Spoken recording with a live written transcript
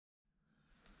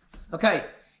Okay,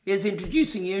 here's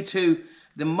introducing you to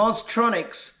the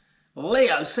MOZZTRONICS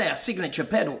Leo Sayer signature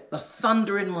pedal, the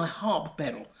Thunder in My Harp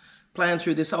pedal. Playing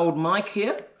through this old mic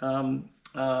here, about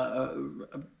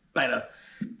a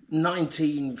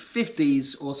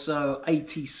 1950s or so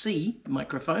ATC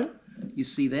microphone. You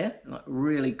see there, like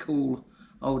really cool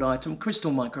old item,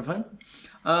 crystal microphone.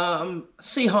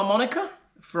 C harmonica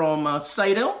from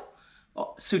Seidel,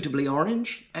 suitably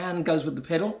orange, and goes with the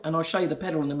pedal, and I'll show you the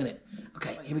pedal in a minute.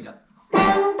 Okay, here we go.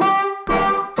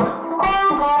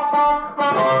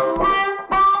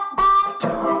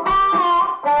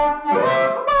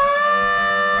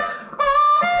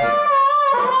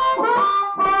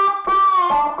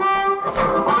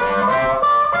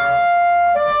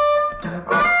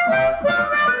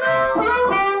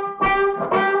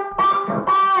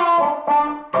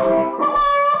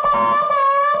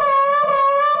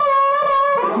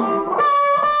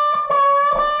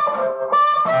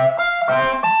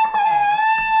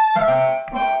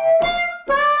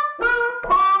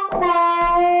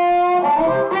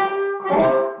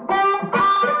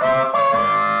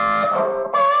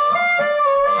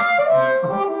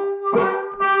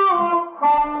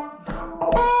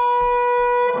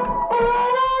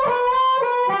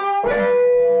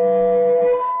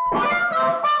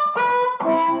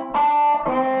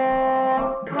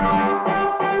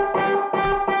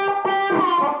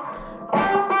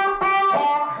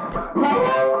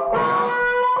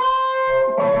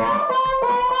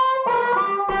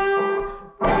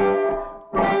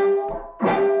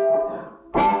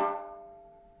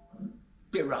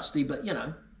 Bit rusty, but you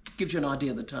know, gives you an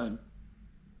idea of the tone.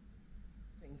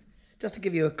 Just to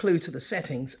give you a clue to the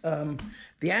settings,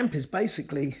 the amp is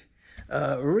basically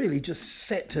really just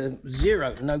set to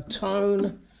 0, no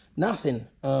tone, nothing.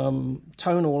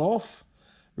 Tonal off,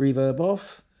 reverb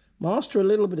off, master a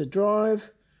little bit of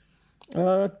drive,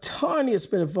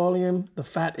 tiniest bit of volume, the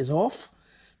fat is off,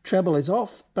 treble is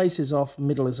off, bass is off,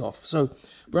 middle is off. So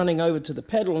running over to the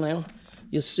pedal now,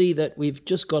 you'll see that we've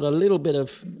just got a little bit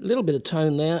of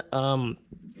tone there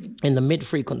in the mid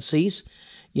frequencies.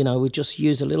 You know, we just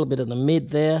use a little bit of the mid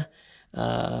there.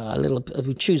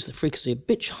 We choose the frequency a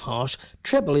bit harsh.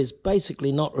 Treble is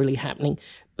basically not really happening.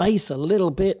 Bass a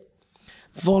little bit.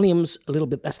 Volumes a little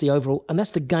bit. That's the overall, and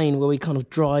that's the gain where we kind of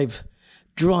drive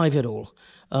it all.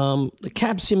 The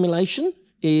cab simulation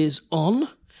is on.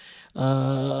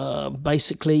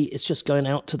 Basically it's just going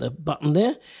out to the button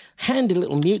there. Handy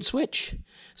little mute switch,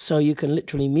 so you can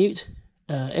literally mute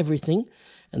everything.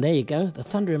 And there you go, the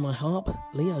Thunder in My Harp,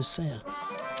 Leo Sayer.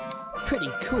 Pretty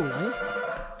cool, eh?